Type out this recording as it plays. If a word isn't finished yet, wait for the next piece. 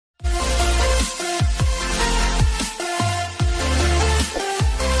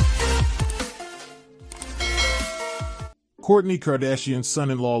Kourtney Kardashian's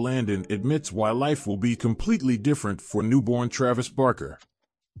son-in-law Landon admits why life will be completely different for newborn Travis Barker.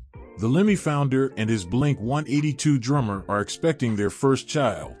 The Lemmy founder and his Blink-182 drummer are expecting their first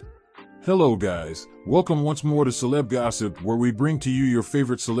child. Hello guys, welcome once more to Celeb Gossip, where we bring to you your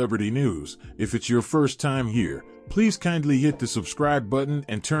favorite celebrity news. If it's your first time here, please kindly hit the subscribe button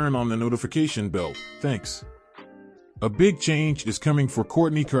and turn on the notification bell. Thanks. A big change is coming for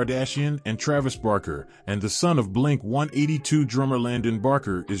Kourtney Kardashian and Travis Barker, and the son of Blink-182 drummer Landon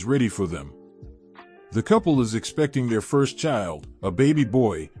Barker is ready for them. The couple is expecting their first child, a baby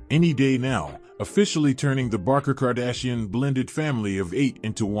boy, any day now, officially turning the Barker-Kardashian blended family of 8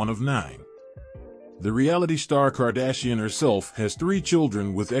 into one of 9. The reality star Kardashian herself has 3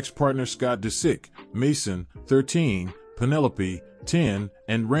 children with ex-partner Scott Disick, Mason, 13, Penelope, 10,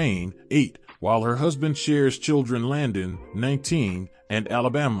 and Rain, 8, while her husband shares children Landon, 19, and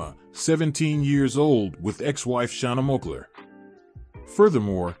Alabama, 17 years old, with ex-wife Shauna Moakler.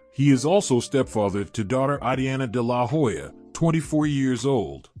 Furthermore, he is also stepfather to daughter Adriana de la Hoya, 24 years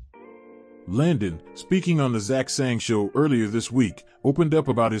old. Landon, speaking on the Zach Sang Show earlier this week, opened up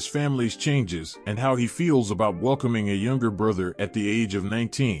about his family's changes and how he feels about welcoming a younger brother at the age of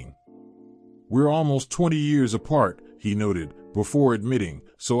 19. "We're almost 20 years apart," he noted, before admitting,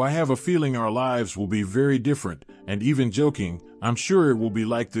 "so I have a feeling our lives will be very different," and even joking, "I'm sure it will be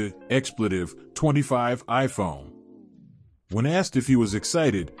like the 25 iPhone." When asked if he was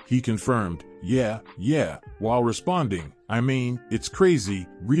excited, he confirmed, yeah, while responding, "I mean, it's crazy,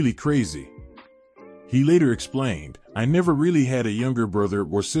 really crazy." He later explained, "I never really had a younger brother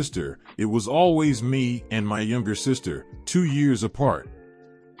or sister, it was always me and my younger sister, 2 years apart.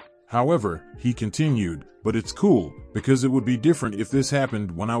 However," he continued, "but it's cool, because it would be different if this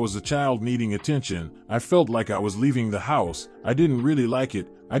happened when I was a child needing attention. I felt like I was leaving the house, I didn't really like it,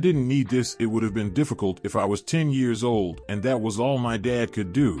 I didn't need this. It would have been difficult if I was 10 years old and that was all my dad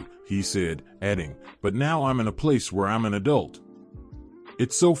could do," he said, adding, "But now I'm in a place where I'm an adult.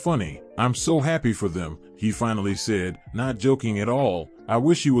 It's so funny, I'm so happy for them," he finally said, not joking at all. "I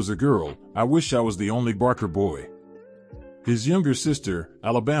wish he was a girl, I wish I was the only Barker boy." His younger sister,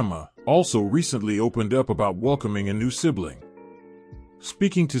 Alabama, also recently opened up about welcoming a new sibling.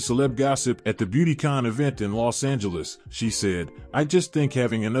 Speaking to Celeb Gossip at the BeautyCon event in Los Angeles, she said, "I just think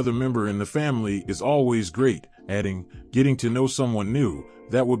having another member in the family is always great," adding, "Getting to know someone new,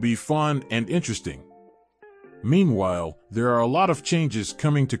 that would be fun and interesting." Meanwhile, there are a lot of changes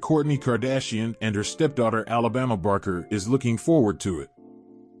coming to Kourtney Kardashian, and her stepdaughter Alabama Barker is looking forward to it.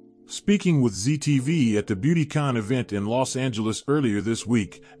 Speaking with ZTV at the BeautyCon event in Los Angeles earlier this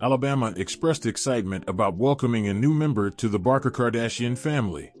week, Alabama expressed excitement about welcoming a new member to the Barker Kardashian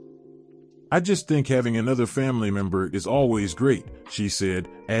family. "I just think having another family member is always great," she said,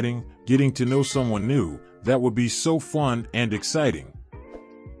 adding, "Getting to know someone new, that would be so fun and exciting."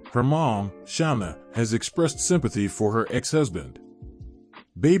 Her mom, Shauna, has expressed sympathy for her ex-husband.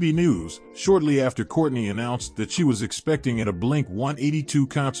 Baby news: shortly after Kourtney announced that she was expecting at a Blink-182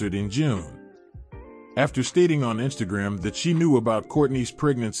 concert in June. After stating on Instagram that she knew about Kourtney's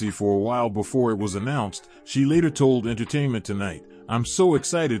pregnancy for a while before it was announced, she later told Entertainment Tonight, "I'm so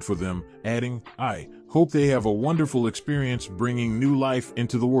excited for them," adding, "I hope they have a wonderful experience bringing new life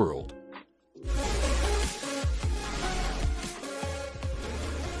into the world."